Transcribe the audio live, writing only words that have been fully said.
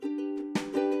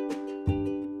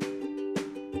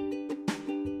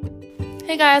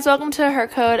Hey guys, welcome to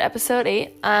HerCode episode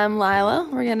 8. I'm Lila.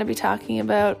 We're going to be talking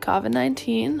about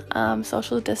COVID-19,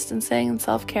 social distancing, and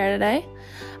self-care today.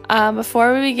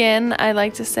 Before we begin, I'd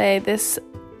like to say this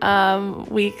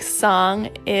week's song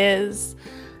is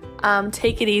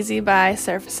Take It Easy by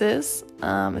Surfaces.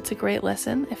 It's a great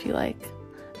listen if you like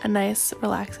a nice,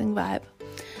 relaxing vibe.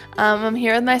 I'm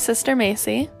here with my sister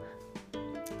Macy.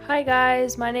 Hi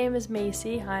guys, my name is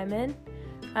Macy Hyman.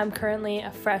 I'm currently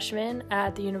a freshman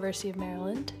at the University of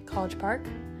Maryland, College Park,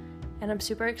 and I'm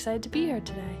super excited to be here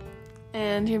today.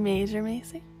 And your major,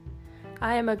 Macy?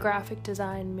 I am a graphic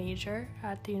design major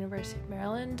at the University of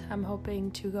Maryland. I'm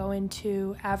hoping to go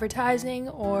into advertising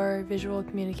or visual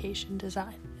communication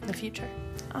design in the future.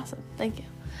 Awesome, thank you.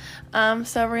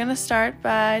 So we're going to start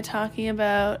by talking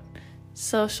about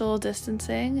social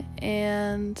distancing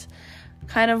and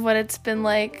kind of what it's been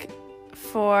like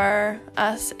for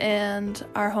us and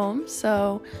our home.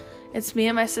 So it's me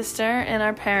and my sister and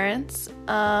our parents.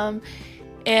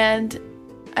 And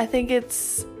I think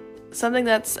it's something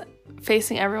that's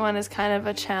facing everyone is kind of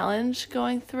a challenge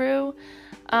going through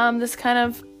this kind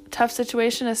of tough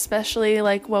situation, especially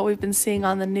like what we've been seeing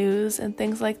on the news and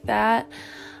things like that.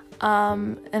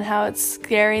 And how it's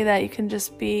scary that you can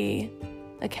just be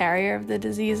a carrier of the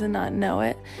disease and not know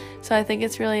it. So I think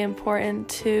it's really important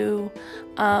to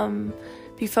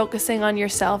be focusing on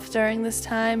yourself during this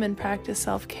time and practice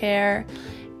self-care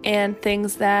and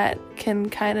things that can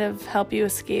kind of help you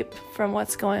escape from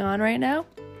what's going on right now.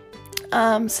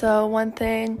 So one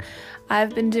thing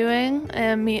I've been doing,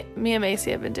 and me and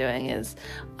Macy have been doing, is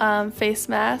face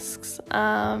masks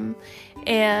and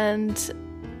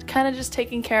kind of just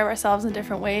taking care of ourselves in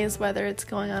different ways, whether it's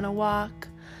going on a walk,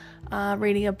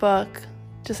 reading a book,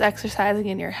 just exercising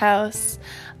in your house.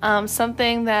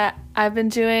 Something that I've been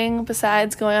doing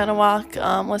besides going on a walk,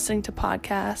 listening to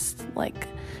podcasts like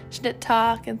Schnit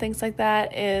Talk and things like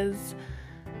that, is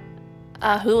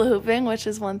hula hooping, which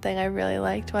is one thing I really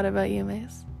liked. What about you,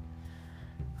 Mace?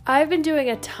 I've been doing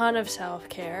a ton of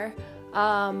self-care.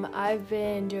 I've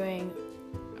been doing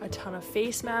a ton of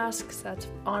face masks. That's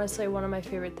honestly one of my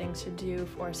favorite things to do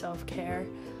for self-care.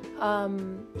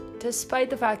 Despite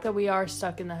the fact that we are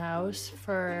stuck in the house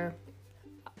for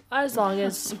as long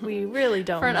as we really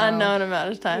don't for an know. unknown amount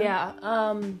of time. Yeah.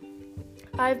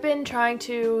 I've been trying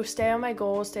to stay on my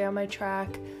goals, stay on my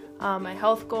track, my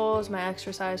health goals, my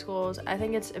exercise goals. I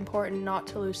think it's important not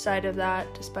to lose sight of that,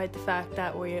 despite the fact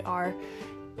that we are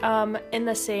in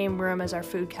the same room as our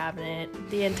food cabinet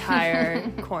the entire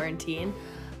quarantine.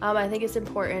 I think it's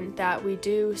important that we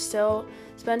do still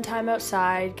spend time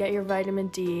outside, get your vitamin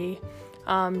D,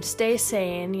 stay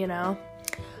sane, you know.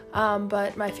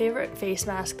 But my favorite face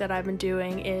mask that I've been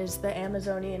doing is the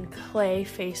Amazonian clay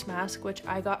face mask, which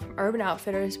I got from Urban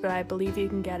Outfitters, but I believe you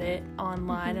can get it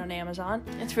online on Amazon.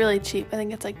 It's really cheap. I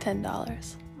think it's like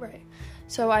 $10. Right.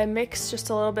 So I mix just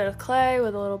a little bit of clay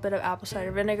with a little bit of apple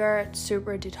cider vinegar. It's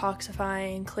super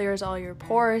detoxifying, clears all your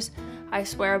pores. I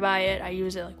swear by it. I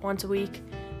use it like once a week.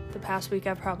 The past week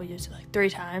I've probably used it like 3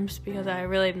 times because I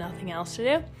really have nothing else to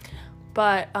do.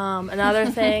 But another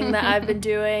thing that I've been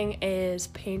doing is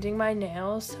painting my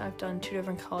nails. I've done 2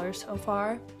 different colors so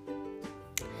far.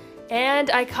 And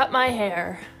I cut my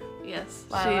hair. Yes.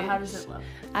 Wow, how does it look?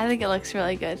 I think it looks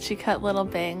really good. She cut little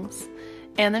bangs.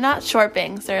 And they're not short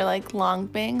bangs. They're like long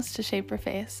bangs to shape her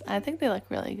face. I think they look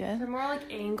really good. They're more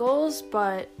like angles,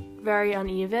 but very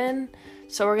uneven.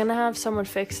 So we're going to have someone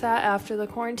fix that after the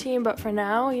quarantine. But for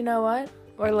now, you know what?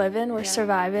 We're living, we're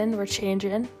surviving, we're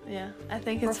changing. Yeah, I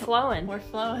think we're flowing. We're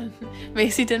flowing.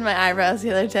 Macy did my eyebrows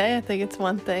the other day. I think it's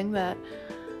one thing that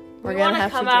we're going to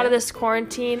have to come out of this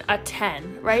quarantine a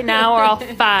 10. Right now, we're all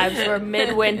 5s. We're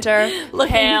midwinter,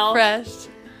 looking pale, fresh.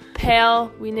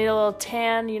 Pale. We need a little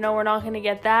tan. You know, we're not going to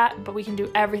get that, but we can do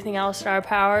everything else in our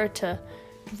power to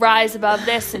rise above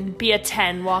this and be a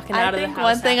 10 walking out of the house. I think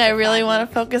one thing I really want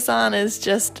to focus on is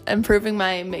just improving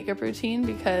my makeup routine,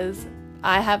 because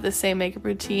I have the same makeup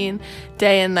routine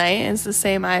day and night, and it's the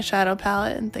same eyeshadow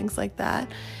palette and things like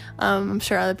that. I'm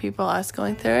sure other people are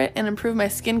going through it. And improve my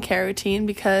skincare routine,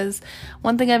 because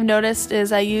one thing I've noticed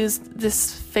is I use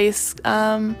this face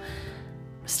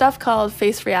stuff called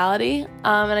Face Reality,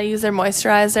 and I use their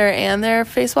moisturizer and their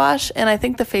face wash, and I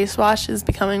think the face wash is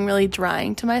becoming really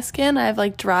drying to my skin. I have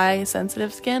like dry,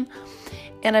 sensitive skin,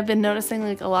 and I've been noticing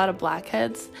like a lot of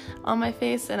blackheads on my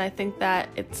face, and I think that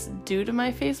it's due to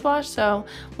my face wash. So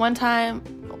one time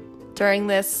during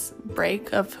this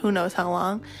break of who knows how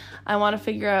long, I want to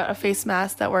figure out a face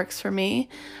mask that works for me.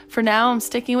 For now, I'm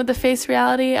sticking with the Face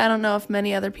Reality. I don't know if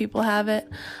many other people have it,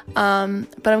 but I'm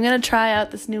going to try out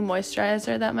this new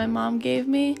moisturizer that my mom gave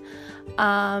me,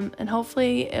 and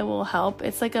hopefully it will help.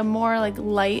 It's like a more like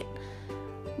light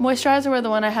moisturizer, where the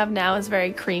one I have now is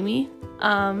very creamy.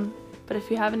 But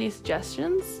if you have any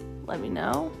suggestions, let me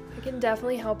know. I can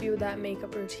definitely help you with that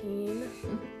makeup routine.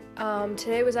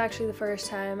 Today was actually the first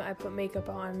time I put makeup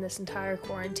on this entire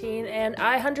quarantine, and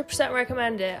I 100%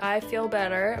 recommend it. I feel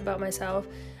better about myself.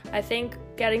 I think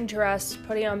getting dressed,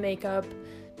 putting on makeup,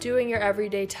 doing your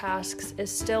everyday tasks is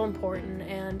still important,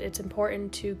 and it's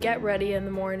important to get ready in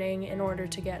the morning in order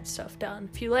to get stuff done.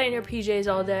 If you lay in your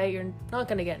PJs all day, you're not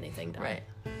going to get anything done.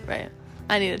 Right.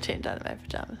 I need to change out of my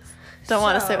pajamas. Don't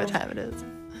want to say what time it is. Do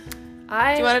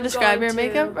you want to describe your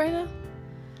makeup right now?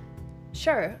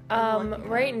 Sure.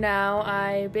 Right now,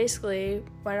 I basically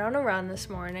went on a run this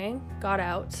morning, got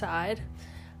outside.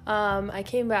 I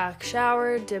came back,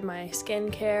 showered, did my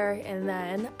skincare, and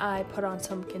then I put on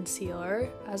some concealer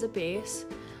as a base.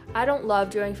 I don't love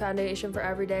doing foundation for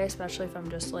every day, especially if I'm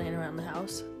just laying around the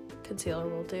house. Concealer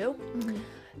will do. Mm-hmm.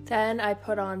 Then I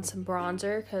put on some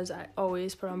bronzer, because I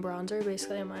always put on bronzer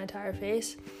basically on my entire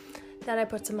face. Then I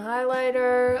put some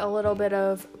highlighter, a little bit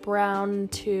of brown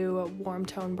to warm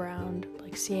tone brown,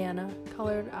 like sienna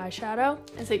colored eyeshadow.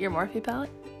 Is it your Morphe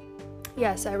palette?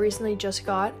 Yes, I recently just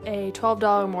got a $12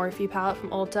 Morphe palette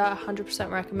from Ulta. 100%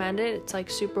 recommend it. It's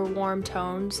like super warm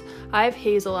tones. I have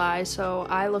hazel eyes, so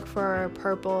I look for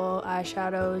purple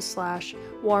eyeshadows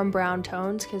 / warm brown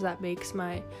tones, because that makes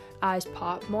my eyes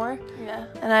pop more. Yeah,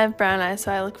 and I have brown eyes,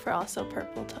 so I look for also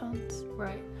purple tones.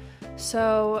 Right.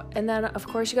 So, and then of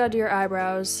course you gotta do your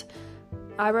eyebrows.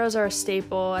 Eyebrows are a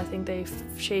staple. I think they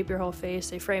shape your whole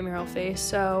face, they frame your whole face.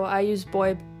 So I use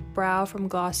Boy Brow from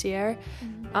Glossier.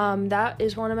 Mm-hmm. That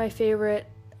is one of my favorite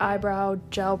eyebrow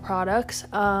gel products.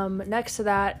 Next to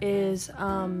that is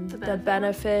the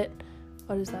Benefit.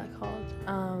 What is that called?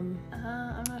 I'm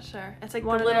not sure. It's like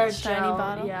one the of little their shiny gel,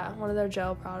 bottle. Yeah, one of their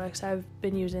gel products. I've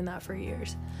been using that for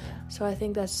years. Yeah. So I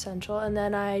think that's essential. And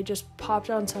then I just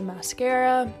popped on some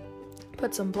mascara,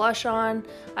 put some blush on.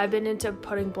 I've been into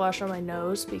putting blush on my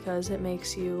nose because it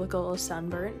makes you look a little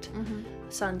sunburnt,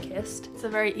 sun-kissed. It's a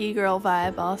very e-girl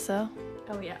vibe also.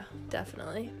 Oh yeah,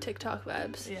 definitely. TikTok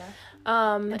vibes. Yeah.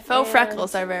 And faux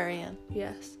freckles are very in.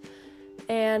 Yes.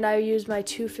 And I used my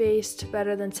Too Faced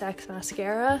Better Than Sex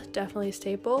mascara, definitely a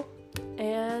staple,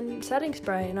 and setting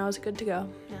spray, and I was good to go.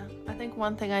 Yeah. I think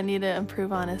one thing I need to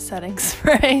improve on is setting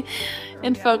spray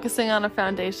and focusing on a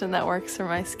foundation that works for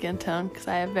my skin tone, because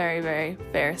I have very, very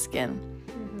fair skin.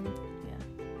 Mm-hmm.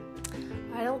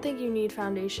 Yeah. I don't think you need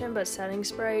foundation, but setting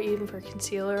spray, even for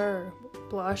concealer or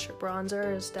blush or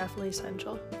bronzer, is definitely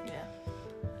essential. Yeah.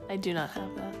 I do not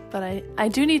have that, but I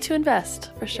do need to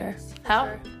invest for sure. Yes, for How?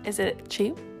 Sure. Is it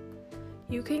cheap?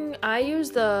 I use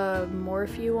the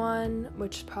Morphe one,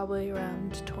 which is probably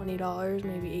around $20,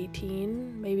 maybe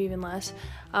 $18, maybe even less.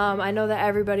 I know that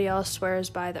everybody else swears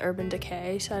by the Urban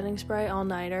Decay setting spray,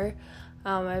 all-nighter.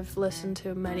 I've listened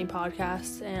to many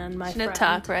podcasts, and my friend...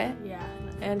 Talk, right? Yeah,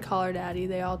 and Call Her Daddy,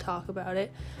 they all talk about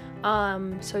it.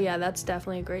 So yeah, that's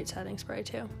definitely a great setting spray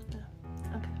too.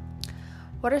 Yeah. Okay.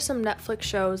 What are some Netflix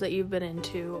shows that you've been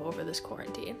into over this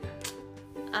quarantine?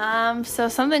 So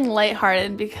something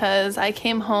lighthearted, because I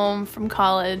came home from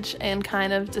college and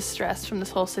kind of distressed from this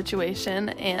whole situation,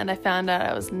 and I found out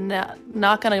I was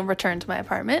not going to return to my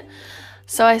apartment.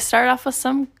 So I started off with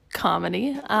some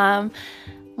comedy.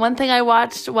 One thing I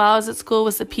watched while I was at school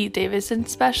was the Pete Davidson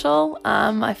special.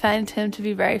 I find him to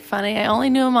be very funny. I only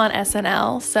knew him on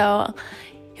SNL, so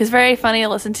he was very funny to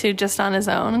listen to just on his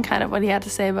own, and kind of what he had to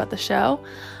say about the show.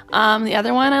 The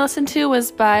other one I listened to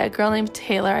was by a girl named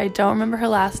Taylor. I don't remember her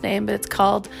last name, but it's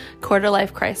called Quarter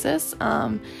Life Crisis.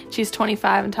 She's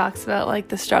 25 and talks about like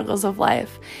the struggles of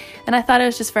life. And I thought it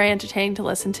was just very entertaining to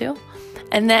listen to.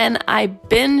 And then I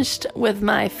binged with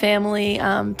my family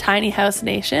Tiny House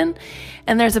Nation.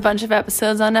 And there's a bunch of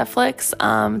episodes on Netflix.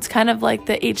 It's kind of like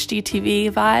the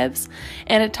HGTV vibes.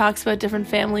 And it talks about different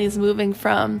families moving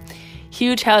from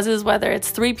huge houses, whether it's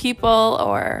 3 people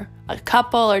or a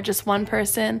couple or just one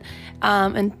person,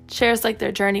 and shares like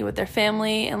their journey with their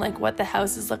family and like what the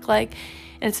houses look like.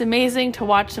 And it's amazing to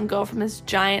watch them go from this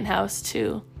giant house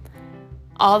to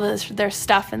all their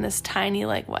stuff in this tiny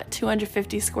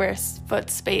 250 square foot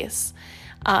space.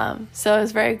 So it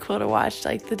was very cool to watch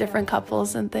like the different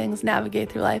couples and things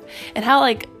navigate through life, and how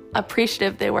like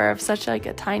appreciative they were of such like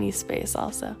a tiny space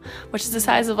also, which is the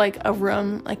size of like a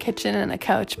room, a kitchen, and a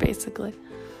couch basically.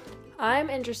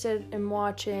 I'm interested in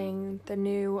watching the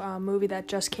new movie that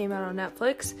just came out on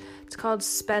Netflix. It's called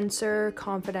Spencer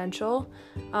Confidential.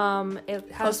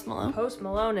 It has Post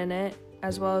Malone in it,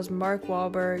 as well as Mark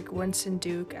Wahlberg, Winston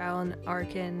Duke, Alan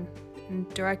Arkin, and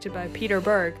directed by Peter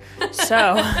Berg.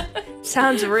 So,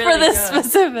 sounds really good. For the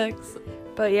specifics.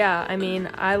 But yeah, I mean,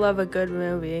 I love a good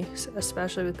movie,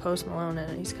 especially with Post Malone in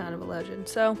it. He's kind of a legend.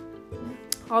 So,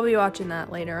 I'll be watching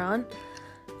that later on.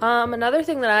 Another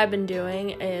thing that I've been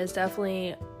doing is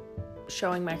definitely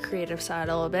showing my creative side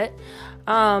a little bit.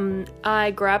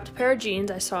 I grabbed a pair of jeans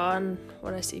I saw on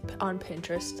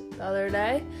Pinterest the other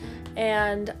day,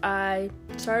 and I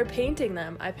started painting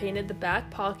them. I painted the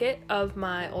back pocket of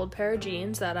my old pair of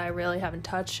jeans that I really haven't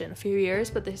touched in a few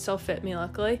years, but they still fit me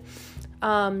luckily.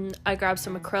 I grabbed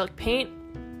some acrylic paint,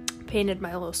 painted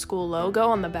my little school logo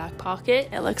on the back pocket.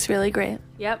 It looks really great.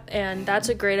 Yep, and that's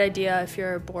a great idea if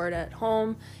you're bored at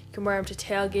home. You can wear them to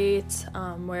tailgates,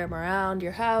 wear them around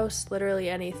your house, literally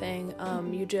anything.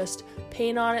 You just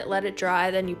paint on it, let it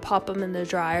dry, then you pop them in the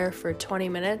dryer for 20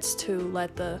 minutes to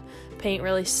let the paint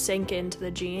really sink into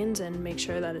the jeans and make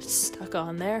sure that it's stuck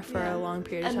on there for a long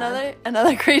period of time.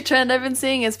 Another great trend I've been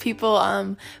seeing is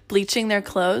people bleaching their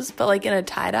clothes, but like in a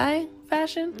tie-dye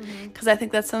fashion, because I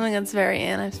think that's something that's very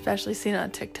in. I've especially seen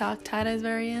on TikTok, tie-dye is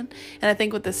very in, and I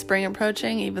think with the spring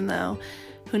approaching, even though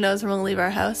who knows when we'll leave our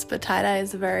house, but tie-dye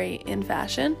is very in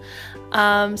fashion.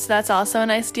 So that's also a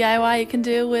nice DIY you can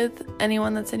do with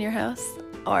anyone that's in your house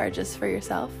or just for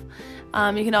yourself.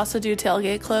 You can also do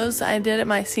tailgate clothes. I did it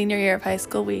my senior year of high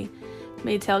school. We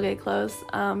made tailgate clothes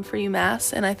for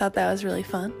UMass, and I thought that was really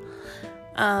fun.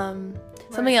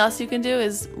 Something else you can do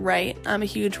is write. I'm a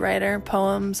huge writer.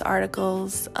 Poems,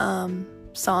 articles,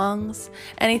 songs,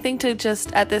 anything to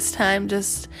just, at this time,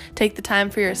 just take the time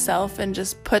for yourself and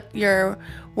just put your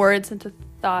words into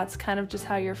thoughts, kind of just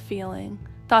how you're feeling.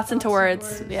 Thoughts into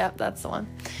words. Yeah, that's the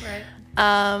one.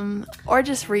 Right. Or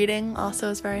just reading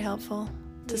also is very helpful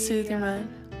to soothe your mind.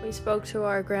 We spoke to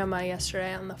our grandma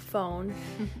yesterday on the phone.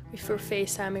 We were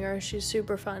FaceTiming her. She's a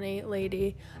super funny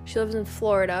lady. She lives in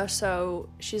Florida, so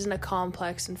she's in a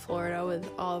complex in Florida with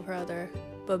all of her other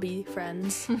booby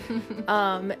friends.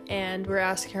 And we're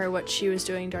asking her what she was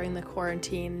doing during the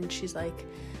quarantine, and she's like,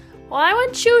 well, I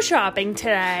went shoe shopping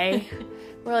today.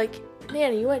 We're like,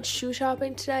 Nanny, you went shoe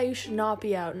shopping today? You should not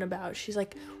be out and about. She's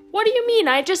like, what do you mean?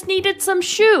 I just needed some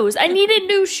shoes. I needed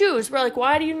new shoes. We're like,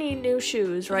 why do you need new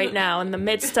shoes right now in the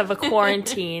midst of a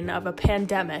quarantine, of a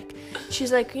pandemic?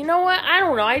 She's like, you know what? I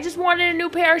don't know. I just wanted a new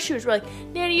pair of shoes. We're like,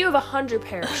 Nanny, you have 100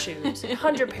 pairs of shoes.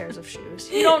 100 pairs of shoes.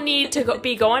 You don't need to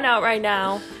be going out right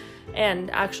now.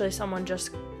 And actually, someone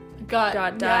just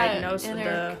got diagnosed with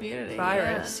the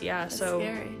virus. Yeah, so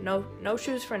scary. No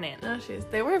shoes for Nana. No shoes.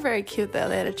 They were very cute though.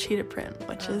 They had a cheetah print,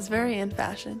 which is very in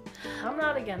fashion. I'm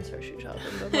not against her shoe shopping,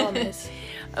 but mom is.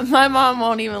 My mom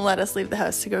won't even let us leave the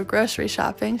house to go grocery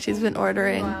shopping. She's been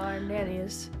ordering. Wow, our nanny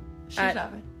is shoe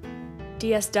shopping.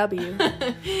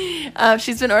 DSW.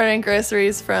 She's been ordering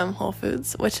groceries from Whole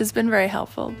Foods, which has been very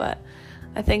helpful, but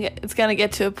I think it's going to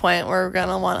get to a point where we're going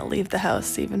to want to leave the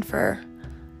house even for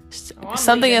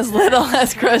something as little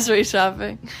as grocery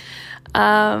shopping.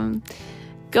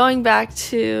 Going back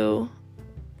to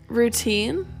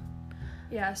routine.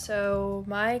 Yeah, so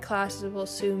my classes will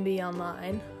soon be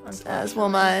online. As will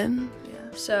mine. Yeah.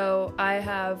 So I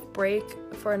have break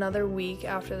for another week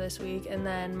after this week, and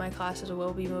then my classes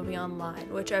will be moving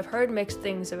online, which I've heard mixed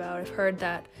things about. I've heard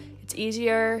that it's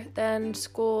easier than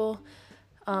school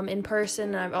in person,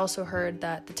 and I've also heard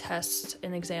that the tests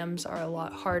and exams are a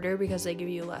lot harder because they give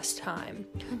you less time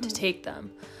to take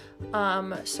them.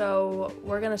 So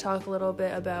we're going to talk a little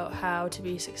bit about how to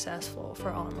be successful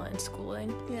for online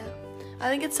schooling. Yeah. I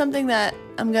think it's something that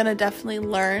I'm going to definitely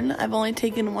learn. I've only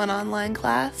taken one online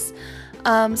class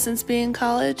since being in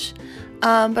college.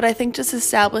 But I think just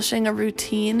establishing a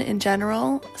routine in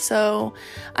general. So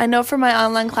I know for my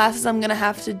online classes, I'm going to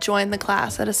have to join the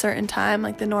class at a certain time,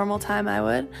 like the normal time I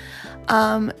would.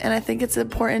 And I think it's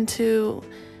important to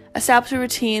establish a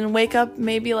routine, wake up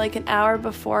maybe like an hour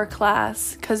before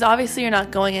class, because obviously you're not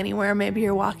going anywhere. Maybe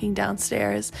you're walking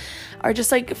downstairs, or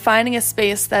just like finding a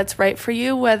space that's right for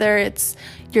you, whether it's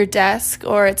your desk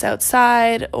or it's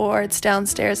outside or it's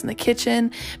downstairs in the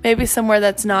kitchen, maybe somewhere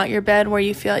that's not your bed where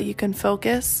you feel like you can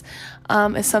focus.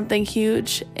 Is something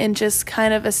huge, and just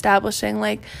kind of establishing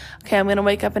like, okay, I'm going to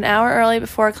wake up an hour early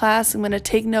before class, I'm going to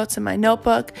take notes in my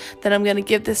notebook, then I'm going to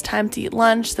give this time to eat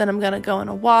lunch, then I'm going to go on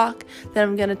a walk, then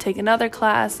I'm going to take another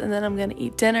class, and then I'm going to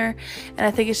eat dinner. And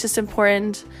I think it's just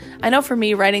important. I know for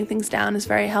me, writing things down is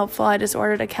very helpful. I just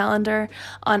ordered a calendar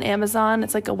on Amazon.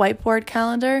 It's like a whiteboard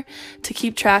calendar to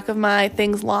keep track of my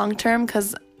things long term,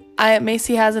 because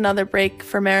Macy has another break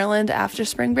for Maryland after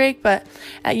spring break, but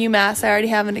at UMass I already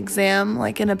have an exam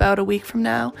like in about a week from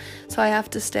now, so I have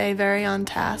to stay very on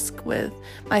task with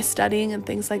my studying and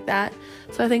things like that.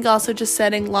 So I think also just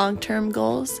setting long-term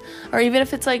goals, or even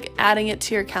if it's like adding it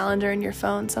to your calendar in your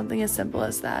phone, something as simple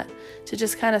as that, to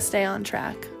just kind of stay on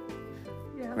track.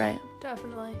 Yeah, right.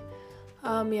 Definitely.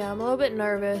 Yeah, I'm a little bit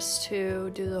nervous to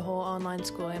do the whole online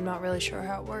schooling. I'm not really sure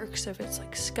how it works, if it's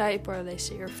like Skype or they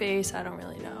see your face. I don't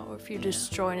really know, or if you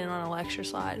just join in on a lecture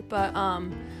slide. But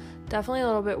definitely a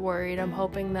little bit worried. I'm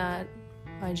hoping that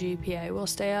my GPA will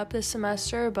stay up this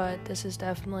semester, but this is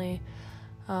definitely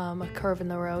a curve in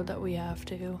the road that we have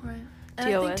to deal And I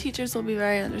think with. teachers will be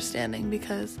very understanding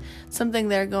because something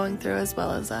they're going through as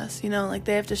well as us, like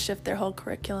they have to shift their whole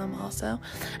curriculum also.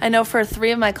 I know for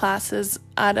 3 of my classes,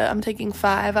 I'm taking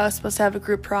 5, I was supposed to have a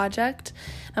group project.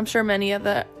 I'm sure many of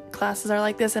the classes are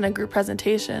like this, in a group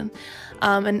presentation.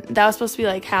 And that was supposed to be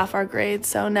like half our grade.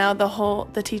 So now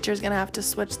the teacher's going to have to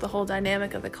switch the whole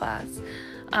dynamic of the class,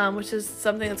 which is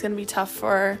something that's going to be tough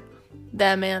for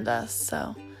them and us.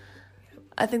 So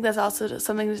I think that's also just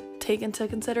something to take into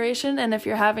consideration. And if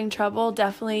you're having trouble,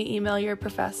 definitely email your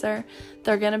professor.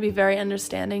 They're going to be very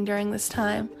understanding during this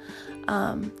time.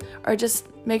 Or just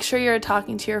make sure you're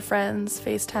talking to your friends,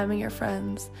 FaceTiming your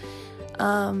friends,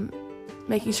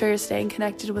 making sure you're staying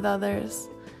connected with others,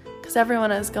 because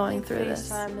everyone is going through this.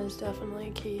 FaceTime is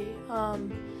definitely key.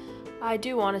 I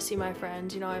do want to see my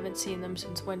friends. I haven't seen them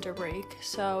since winter break,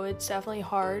 so it's definitely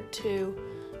hard to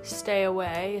stay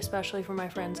away, especially for my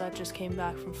friends that just came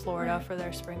back from Florida for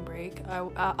their spring break.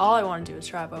 All I want to do is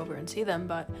drive over and see them,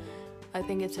 but I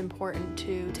think it's important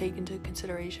to take into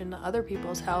consideration other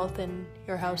people's health in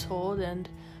your household and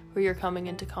who you're coming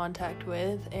into contact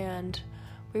with, and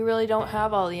we really don't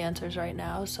have all the answers right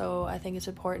now, so I think it's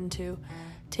important to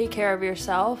take care of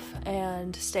yourself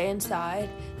and stay inside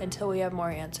until we have more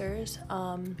answers.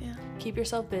 Keep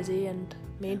yourself busy and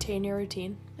maintain your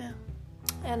routine. Yeah.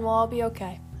 And we'll all be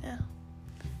okay. Yeah.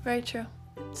 Very true.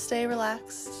 Stay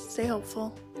relaxed, stay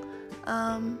hopeful.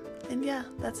 And yeah,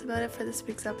 that's about it for this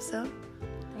week's episode.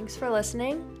 Thanks for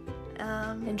listening.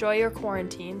 Enjoy your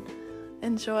quarantine.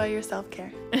 Enjoy your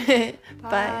self-care.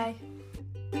 Bye.